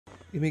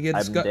Let me get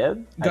this I'm gun.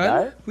 dead.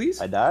 Gun,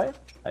 please. I die.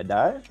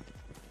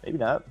 Maybe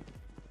not.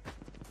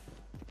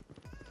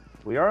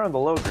 We are on the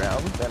low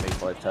ground. That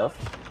makes life tough.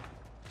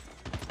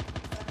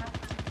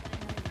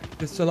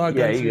 There's a lot of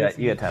Yeah, guns.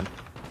 you got 10.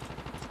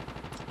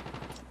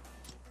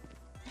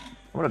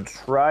 I'm gonna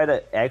try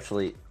to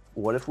actually.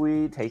 What if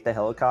we take the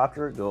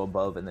helicopter, go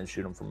above, and then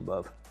shoot them from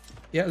above?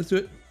 Yeah, let's do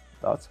it.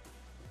 Thoughts?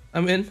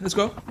 I'm in. Let's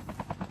go.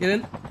 Get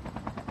in.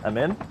 I'm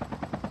in.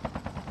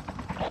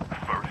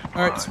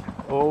 All right.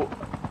 Oh.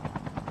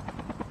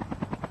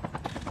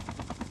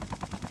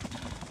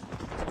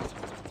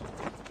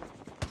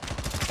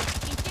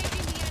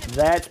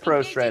 That's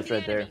pro strats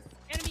right there.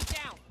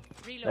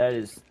 That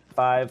is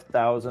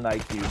 5,000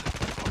 IQ.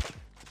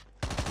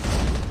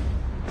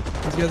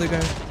 Where's the other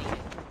guy?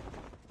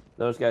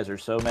 Those guys are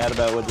so mad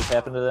about what just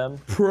happened to them.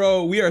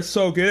 Bro, we are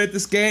so good at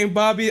this game,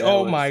 Bobby.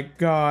 Oh my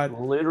god.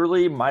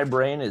 Literally, my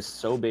brain is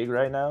so big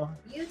right now.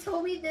 You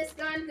told me this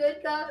gun,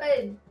 good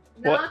gun.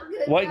 Not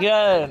good what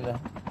gun? gun?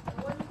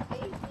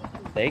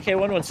 The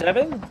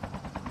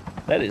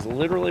AK-117? That is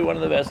literally one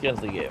of the best guns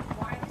in the game.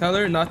 Tell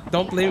her not.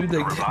 Don't blame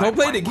the. Don't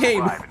play the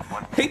game.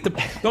 Hate the.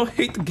 Don't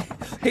hate the.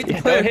 Hate the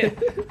player.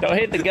 Don't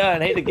hate the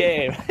gun. Hate the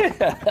game.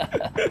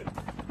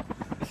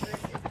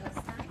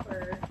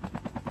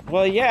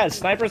 Well, yeah,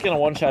 sniper's gonna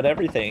one-shot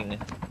everything,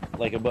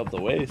 like above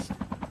the waist.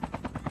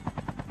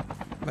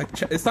 Like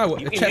it's not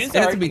what. It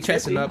has to be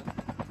chesting up.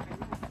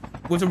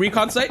 With a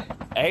recon sight?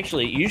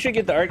 Actually, you should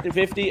get the Arctic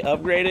 50,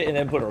 upgrade it, and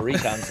then put a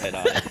recon sight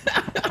on it.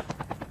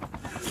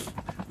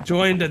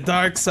 Join the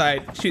dark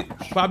side.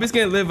 Bobby's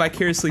gonna live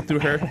vicariously through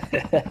her.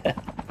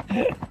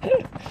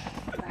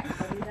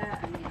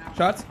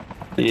 Shots?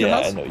 Yeah,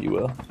 I know you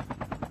will.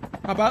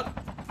 How about?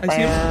 I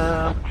see him.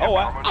 Oh,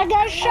 I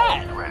got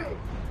shot.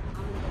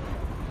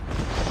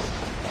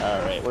 All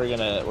right, we're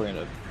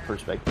gonna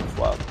perspective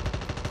swap.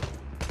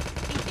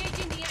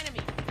 Engaging the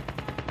enemy.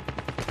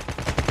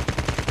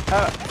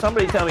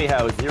 Somebody tell me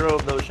how 0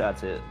 of those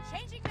shots hit.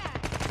 Changing back.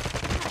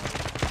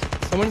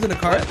 Someone's in the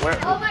car. Where?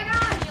 Oh my god!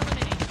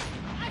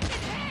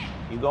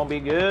 You gonna be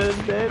good,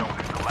 babe?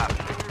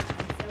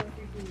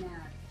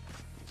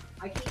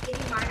 I keep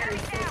getting minor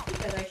assists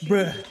because I shoot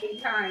them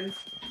 8 times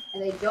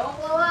and they don't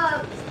blow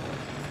up.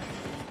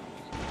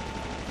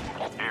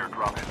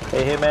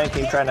 Hey, Hitman,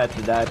 can you try not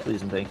to die,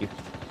 please and thank you?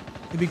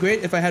 It'd be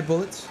great if I had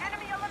bullets.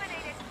 Enemy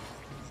eliminated.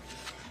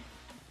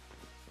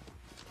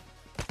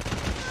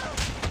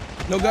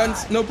 No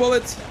guns, no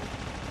bullets.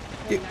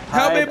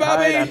 Help me,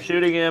 Bobby! Hide. I'm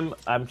shooting him.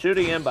 I'm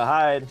shooting him, but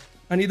hide.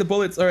 I need the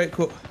bullets. All right,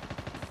 cool.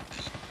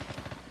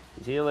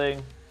 He's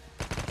healing.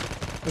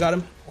 I got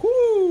him.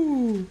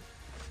 Whoo!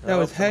 That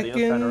was somebody else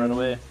trying to run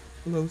away.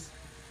 close.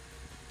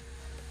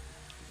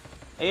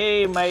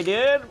 Hey, my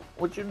dude,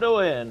 what you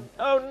doing?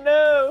 Oh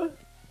no!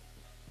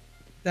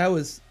 That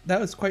was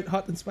quite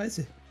hot and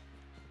spicy.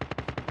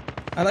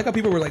 I like how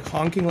people were like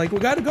honking, like we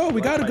gotta go,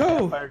 we gotta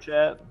go. Fire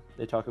chat.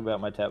 They talk about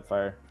my tap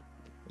fire.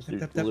 This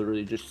dude's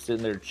literally just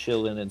sitting there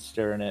chilling and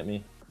staring at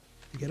me.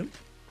 You get him?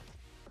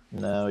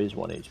 No, he's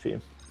 1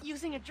 HP.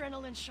 Using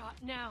adrenaline shot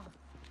now.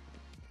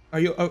 Are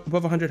you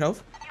above 100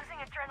 health? Using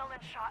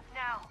adrenaline shot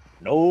now.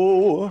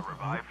 No. The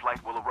revived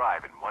flight will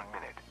arrive in 1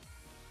 minute.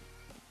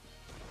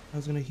 I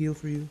was gonna heal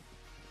for you.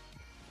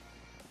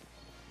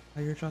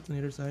 I hear shots on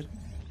the other side.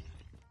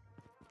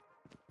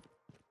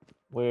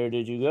 Where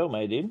did you go,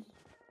 my dude?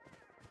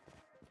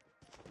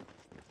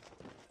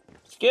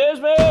 Excuse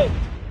me!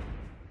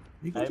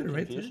 You go to the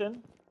right side?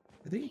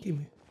 I think he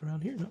came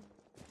around here, no?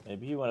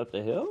 Maybe he went up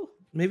the hill?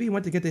 Maybe he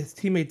went to get his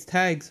teammates'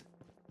 tags.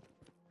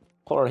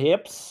 Poor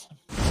hips.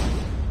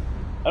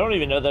 I don't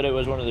even know that it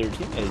was one of their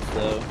teammates,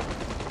 though.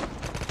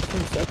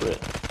 It's separate.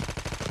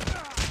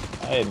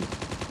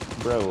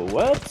 Bro,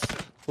 what?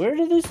 Where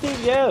did this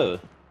dude go?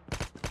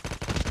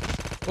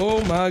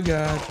 Oh my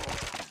god.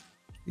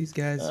 These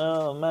guys.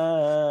 Oh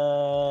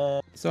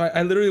my. So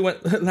I literally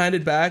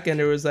landed back and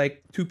there was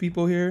like 2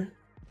 people here.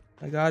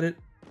 I got it.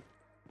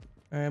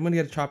 Alright, I'm gonna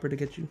get a chopper to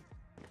get you.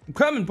 I'm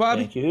coming,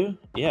 Bobby! Thank you.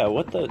 Yeah,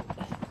 what the?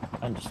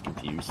 I'm just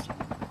confused.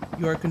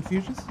 You are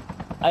Confucius?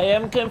 I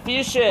am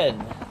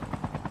Confucian!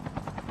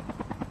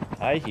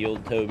 I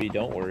healed Toby,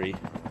 don't worry.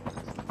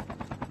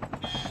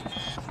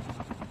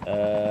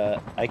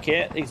 I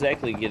can't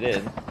exactly get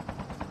in.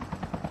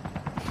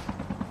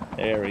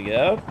 There we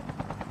go.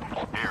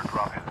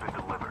 Airdrop has been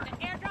delivered.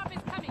 The airdrop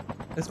is coming.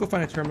 Let's go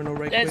find a terminal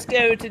right Let's quick.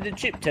 go to the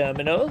chip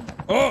terminal.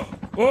 Oh!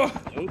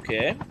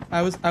 Okay.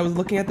 I was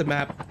looking at the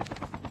map.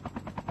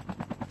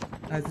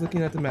 I was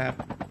looking at the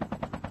map.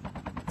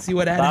 See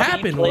what had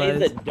happened played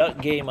was. the duck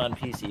game on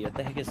PC. What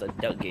the heck is a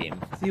duck game?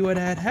 See what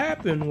had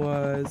happened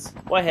was.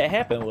 What had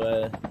happened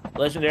was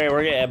legendary.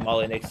 We're gonna have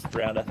Molly next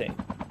round, I think.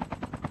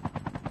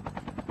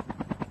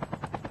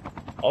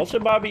 Also,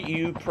 Bobby,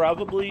 you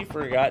probably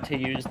forgot to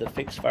use the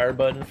fix fire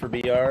button for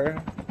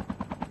BR.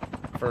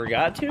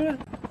 Forgot to?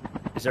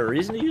 Is there a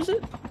reason to use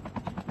it?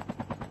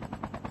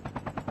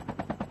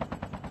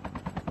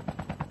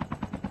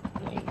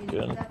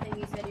 Good.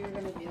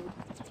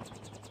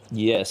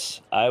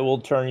 Yes, I will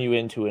turn you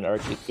into an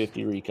Arctic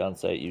 50 recon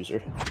site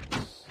user.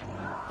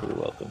 You're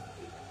welcome.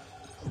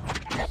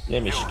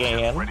 Let me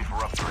scan. Ready for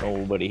upgrade.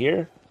 Nobody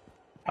here.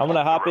 I'm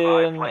gonna hop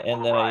in,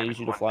 and then I need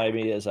you to fly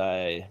me as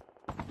I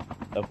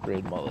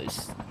upgrade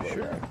Molly's.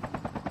 Sure.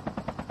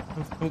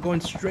 I'm going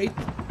straight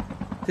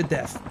to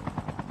death.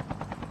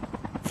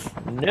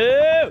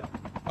 No!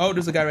 Oh,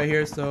 there's a guy right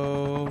here,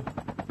 so...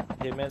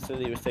 Hitman said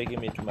he was taking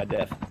me to my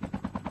death.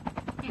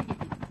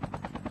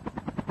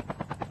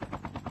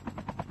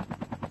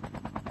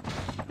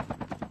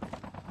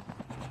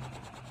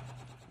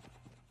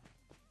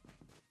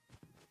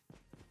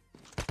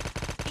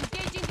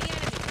 Engaging the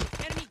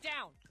enemy. Enemy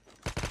down.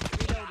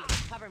 Reloading.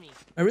 Cover me.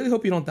 I really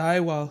hope you don't die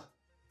while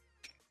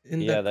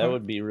in Yeah, that car.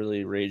 would be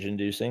really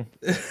rage-inducing.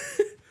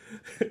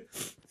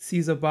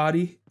 Sees a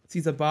body,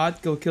 sees a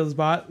bot, go kills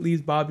bot,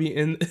 leaves Bobby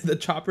in the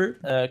chopper.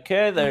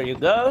 Okay, there you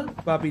go.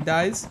 Bobby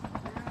dies.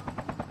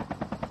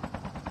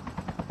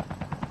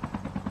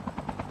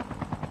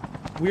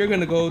 We are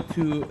gonna go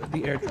to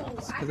the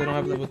airdrops because I don't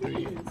have level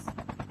 3.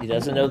 He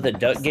doesn't know the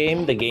duck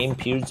game, the game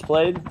Pewds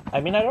played.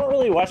 I mean, I don't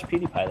really watch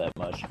PewDiePie that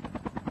much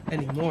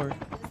Anymore.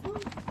 This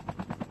one?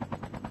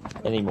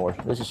 anymore.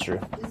 This is true.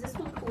 Is this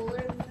one cooler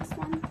than this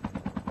one? I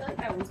feel like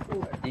that one's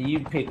cooler.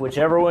 You pick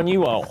whichever one you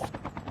want.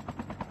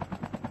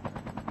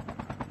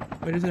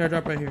 Wait, there's an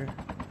airdrop right here.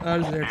 Oh,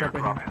 there's an airdrop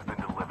right Airdrop here. has been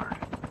delivered.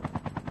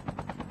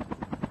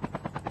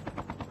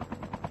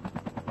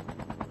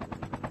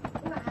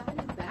 Ooh, I have a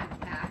new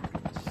backpack.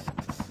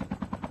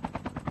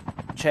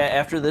 Chat,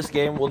 after this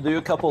game, we'll do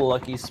a couple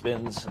lucky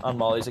spins on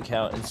Molly's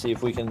account and see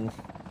if we can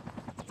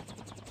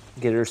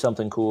get her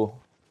something cool.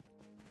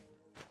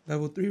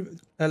 Level 3,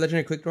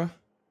 legendary quick draw.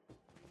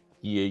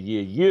 Yeah,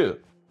 yeah, yeah. Let's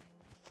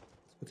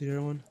go to the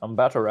other one. I'm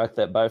about to rack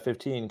that by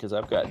 15 because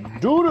I've got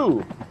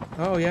doo-doo.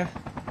 Oh, yeah.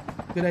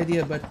 Good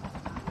idea, but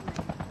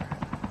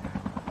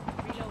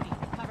Reloading.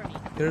 Cover me.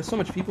 there's so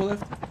much people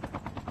left.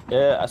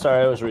 Yeah,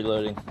 sorry, I was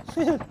reloading.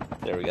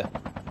 There we go.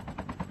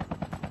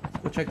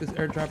 Let's go check this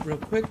airdrop real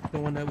quick. The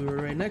one that we were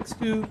right next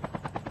to.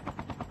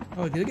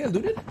 Oh, did it get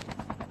looted?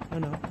 Oh,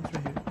 no. It's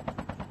right here.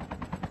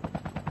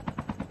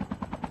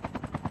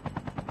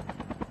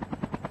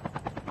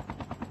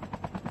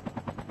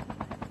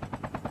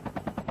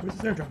 Where's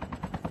this airdrop?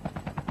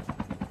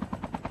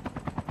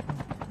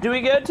 Do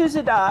we go to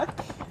the dock?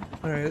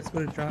 Alright, let's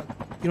go to drop.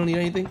 You don't need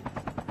anything?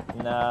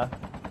 Nah.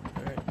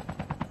 Alright.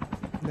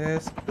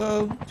 Let's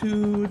go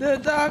to the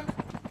dock.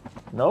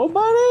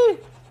 Nobody?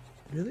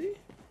 Really?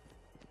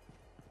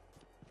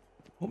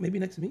 Oh, maybe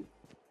next to me?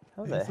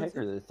 How Wait, the what's heck that?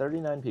 are there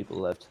 39 people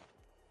left?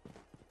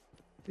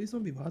 Please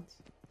don't be bots.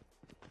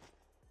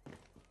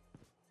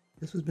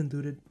 This has been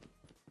looted.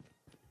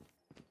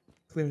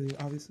 Clearly,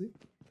 obviously.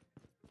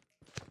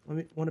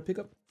 Want to pick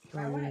up? Oh,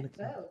 I we're want next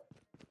to time. vote.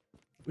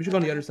 We should go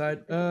on the other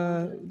side.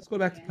 Let's go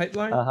back to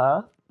pipeline.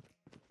 Uh-huh.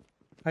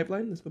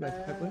 Pipeline. Let's go back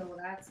to pipeline. Oh,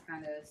 that's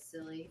kind of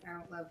silly. I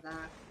don't love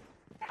that.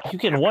 You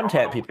can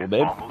one-tap people,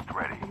 babe. Almost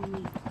ready.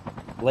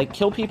 Like,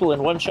 kill people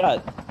in one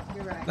shot.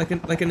 You're right.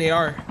 Like an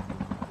AR.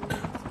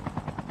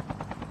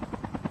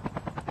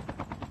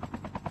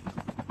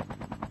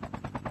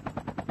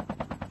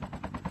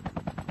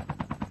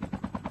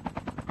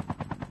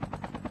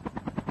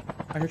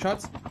 I hear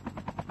shots.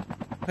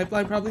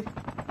 Pipeline probably.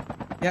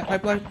 Yeah,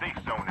 pipeline. Safe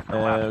zone is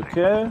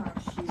collapsing. Okay.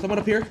 Oh, shoot. Someone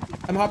up here.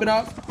 I'm hopping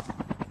out.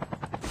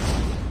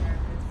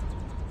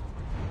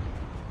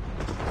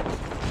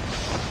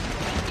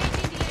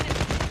 Engaging the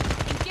enemy.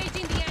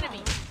 Engaging the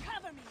enemy.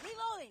 Cover me.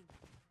 Reloading.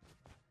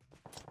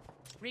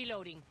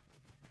 Reloading.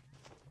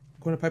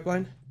 Going to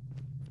pipeline.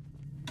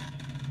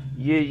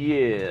 Yeah,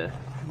 yeah.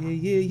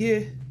 Yeah.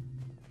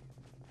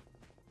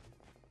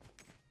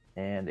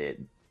 And it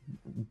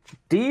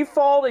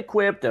default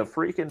equipped a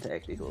freaking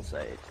tactical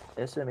sight.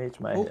 SMH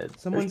my Oh, head.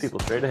 There's someone's- people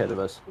straight ahead of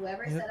us.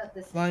 Whoever Yep. set up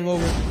this Flying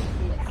system over. is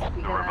because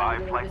The I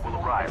revived literally flight just will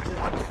walked arrive up in to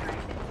 1 it.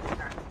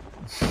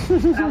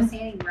 minute. I was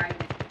standing right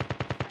next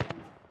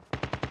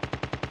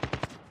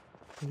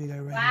Maybe a guy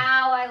right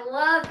Wow, I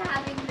love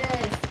having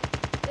this.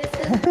 This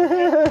is way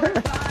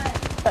more fun.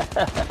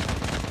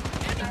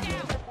 I did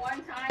it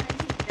one time and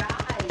he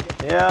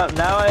died. Yeah,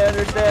 now I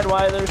understand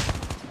why there's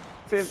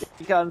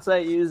 50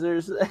 con-site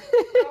users.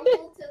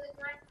 Crumbled to the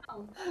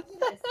ground. Look at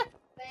this.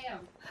 Bam.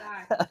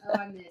 Die. Oh,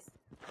 I missed.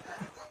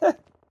 I'm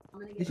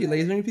gonna Is get she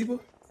ready. lasering people?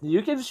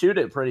 You can shoot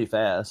it pretty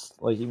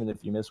fast, like even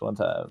if you miss one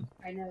time.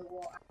 I know.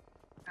 Well,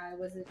 I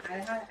wasn't. I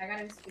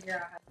gotta just figure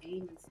out how to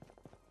aim and stuff.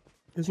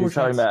 There's more She's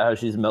talking shots. about how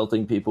she's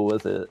melting people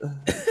with it.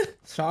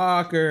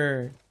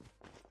 Shocker.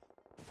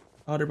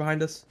 Oh, they're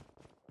behind us.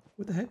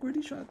 What the heck? Where are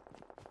these shots?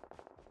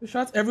 There's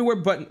shots everywhere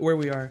but where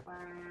we are. Wow.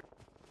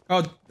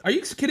 Oh, are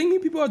you kidding me?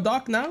 People are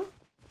docked now?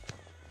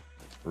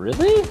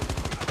 Really?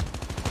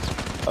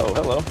 Oh,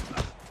 hello.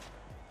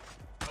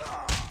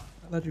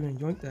 I thought you were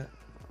gonna yoink that.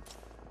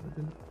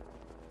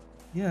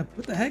 Yeah,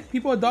 what the heck?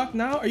 People are docked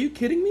now? Are you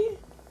kidding me?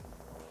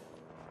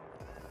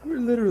 You were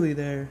literally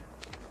there.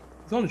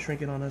 It's only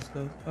shrinking on us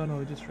though. Oh no,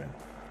 it just shrank.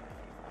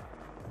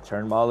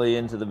 Turn Molly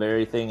into the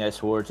very thing I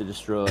swore to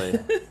destroy.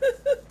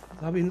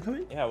 Zombie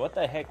incoming? Yeah, what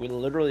the heck? We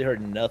literally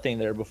heard nothing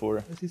there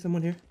before. I see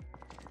someone here.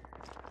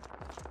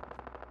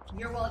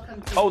 You're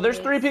welcome to Oh, there's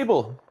this. 3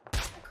 people.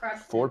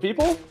 crushed 4 it.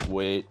 people?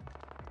 Wait.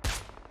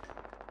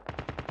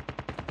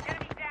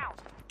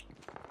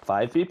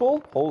 5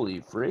 people?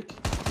 Holy frick.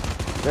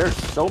 There's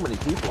so many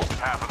people.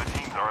 Half of the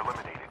teams are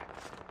eliminated.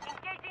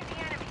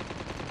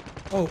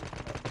 Oh,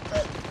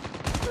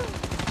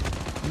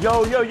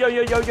 Yo, yo, yo,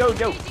 yo, yo, yo,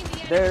 yo.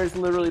 There's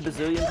literally a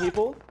bazillion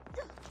people.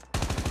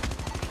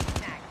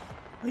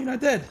 are you not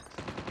dead?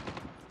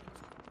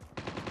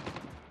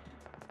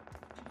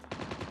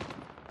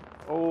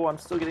 Oh, I'm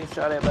still getting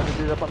shot at by the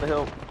dude up on the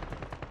hill.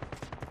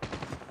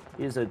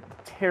 He is a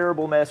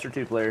terrible Master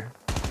 2 player.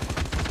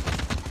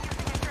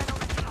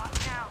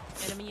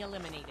 Enemy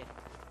eliminated.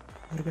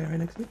 What guy right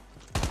next to me?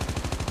 I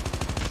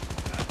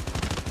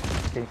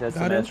think that's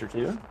Got the him. Master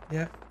 2.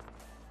 Yeah.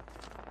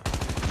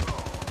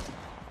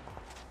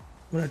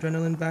 Want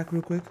adrenaline back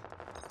real quick?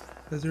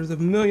 Because there's a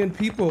million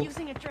people.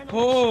 Using adrenaline.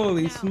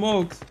 Holy shot now.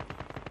 smokes.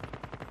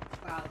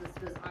 Wow,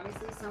 this was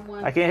obviously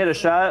someone. I can't hit a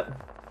shot.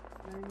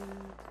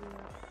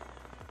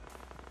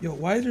 Yo,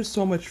 why is there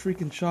so much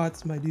freaking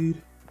shots, my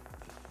dude?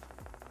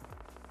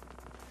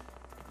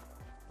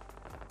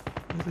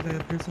 There's a guy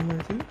up here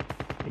somewhere too.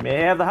 You may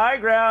have the high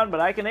ground, but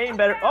I can aim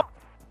better. Oh,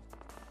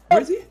 Where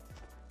is he?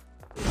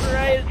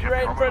 right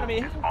in front of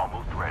me. Is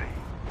almost ready.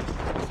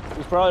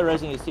 He's probably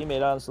raising his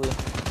teammate, honestly.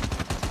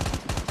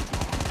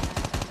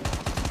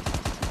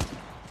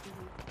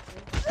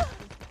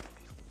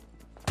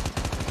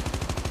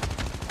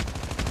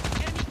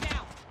 Enemy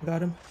down.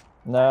 Got him.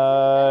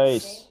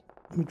 Nice.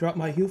 Let me drop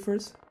my heal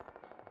first.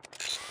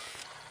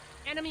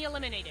 Enemy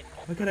eliminated.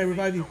 How can I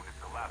revive you? Zone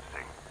is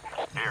collapsing.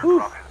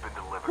 Airdrop has been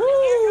delivered.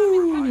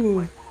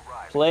 Woo!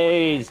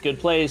 Plays. Good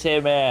plays, hey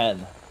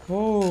man.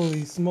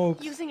 Holy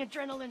smokes. Using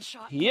adrenaline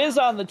shot. He is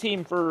on the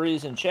team for a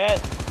reason, chat.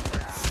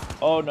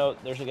 Oh no,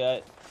 there's a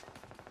guy.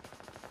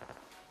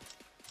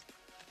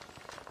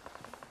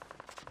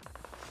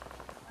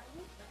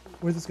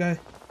 Where's this guy?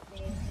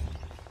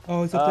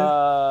 Oh, he's up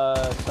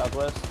there.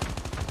 Southwest.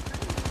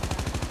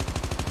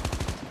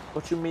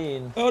 What you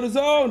mean? Oh, the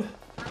zone!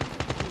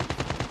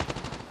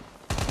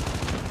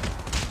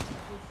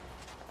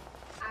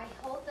 I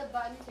hold the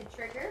button to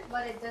trigger,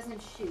 but it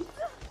doesn't shoot.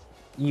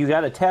 You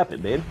gotta tap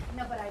it, babe.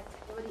 No, but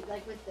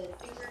like with the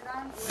finger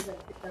gun, it was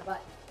the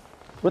button.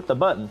 With the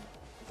button.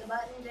 The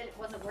button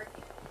wasn't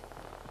working.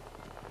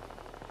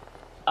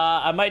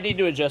 I might need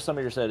to adjust some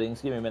of your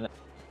settings. Give me a minute.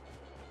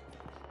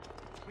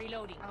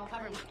 Reloading. Oh,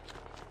 Cover me.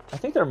 I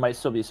think there might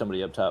still be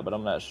somebody up top, but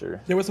I'm not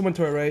sure. There was someone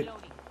to our right.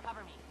 Reloading.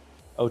 Cover me.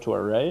 Oh, to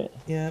our right?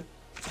 Yeah.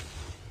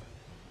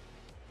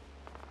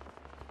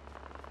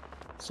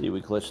 See,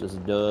 we clutch this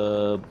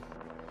dub.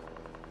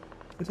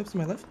 What's up to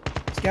my left?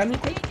 Scan real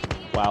quick.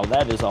 Wow,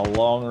 that is a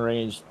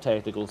long-range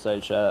tactical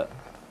side shot.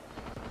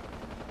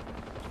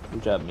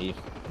 Good job, me.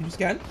 Did you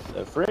scan?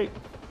 Frick.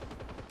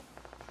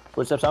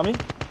 Footsteps on me?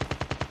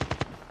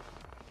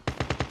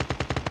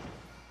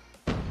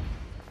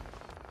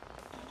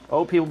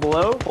 Oh, people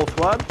below. Whole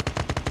squad.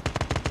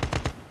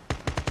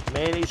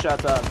 Many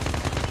shots on.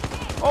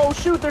 Oh,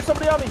 shoot, there's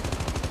somebody on me.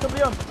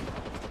 Somebody on.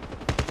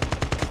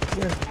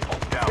 Where?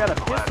 I got a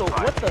pistol.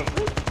 What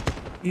the?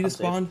 You just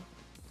safe. spawned.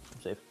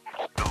 I'm safe.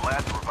 The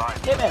last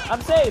revived. Hitman,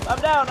 I'm safe. I'm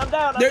down. I'm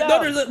down. I'm down.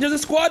 No, there's a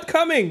squad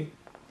coming.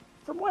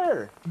 From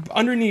where?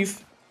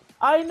 Underneath.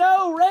 I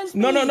know, res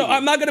me. No,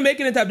 I'm not gonna make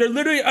it in time. They're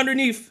literally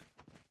underneath.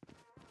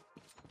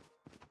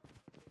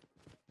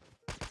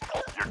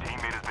 Your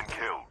teammate has been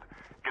killed.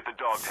 Get the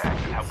dog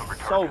tags and help them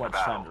return So to the much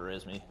battle. time to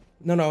res me.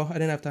 No, I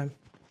didn't have time.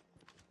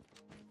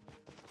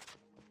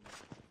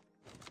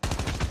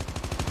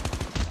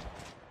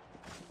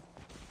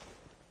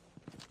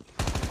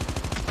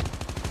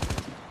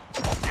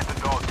 Get the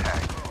dog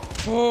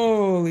tags.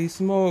 Holy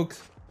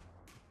smokes.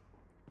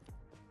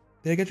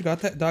 Did I get your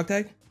dog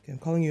tag? Okay, I'm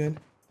calling you in.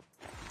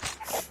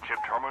 Chip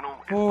terminal is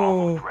Oh.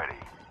 almost ready.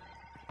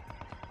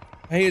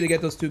 I needed to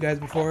get those two guys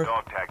before.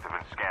 Dog tags have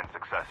been scanned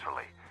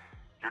successfully.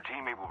 Your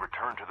teammate will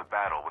return to the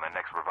battle when the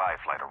next revive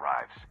flight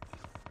arrives.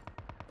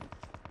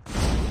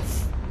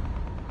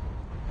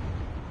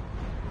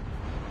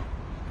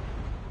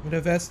 With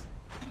a vest.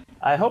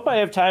 I hope I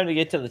have time to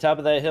get to the top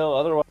of that hill,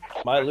 otherwise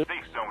my The loot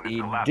safe zone is be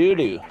collapsing.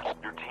 doo-doo.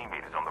 Your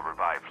teammate is on the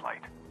revive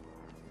flight.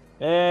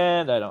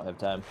 And I don't have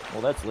time.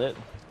 Well, that's lit.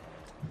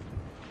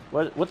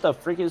 What the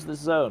frick is this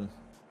zone?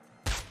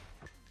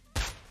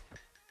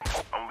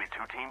 Only 2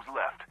 teams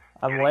left.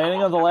 I'm Getting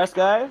landing on the close last to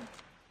guy.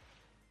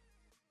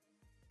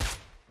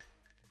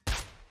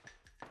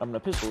 I'm gonna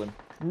pistol him.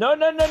 No.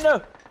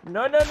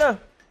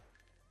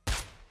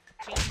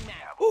 Changing now.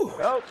 Ooh.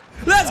 Oh.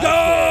 Let's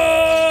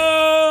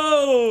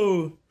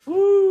go!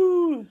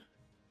 Woo.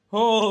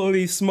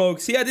 Holy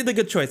smokes. See, I did the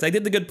good choice. I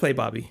did the good play,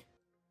 Bobby.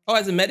 Oh,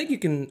 as a medic, you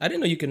can... I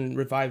didn't know you can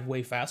revive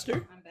way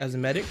faster as a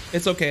medic.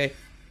 It's okay.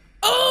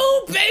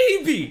 Oh,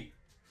 baby!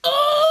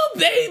 Oh,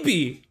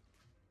 baby!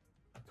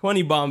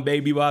 20 bomb,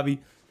 baby, Bobby.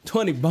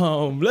 20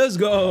 bomb. Let's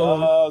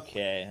go.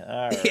 Okay.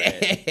 All right.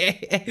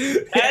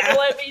 Had to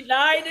let me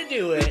die to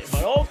do it,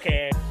 but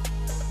okay.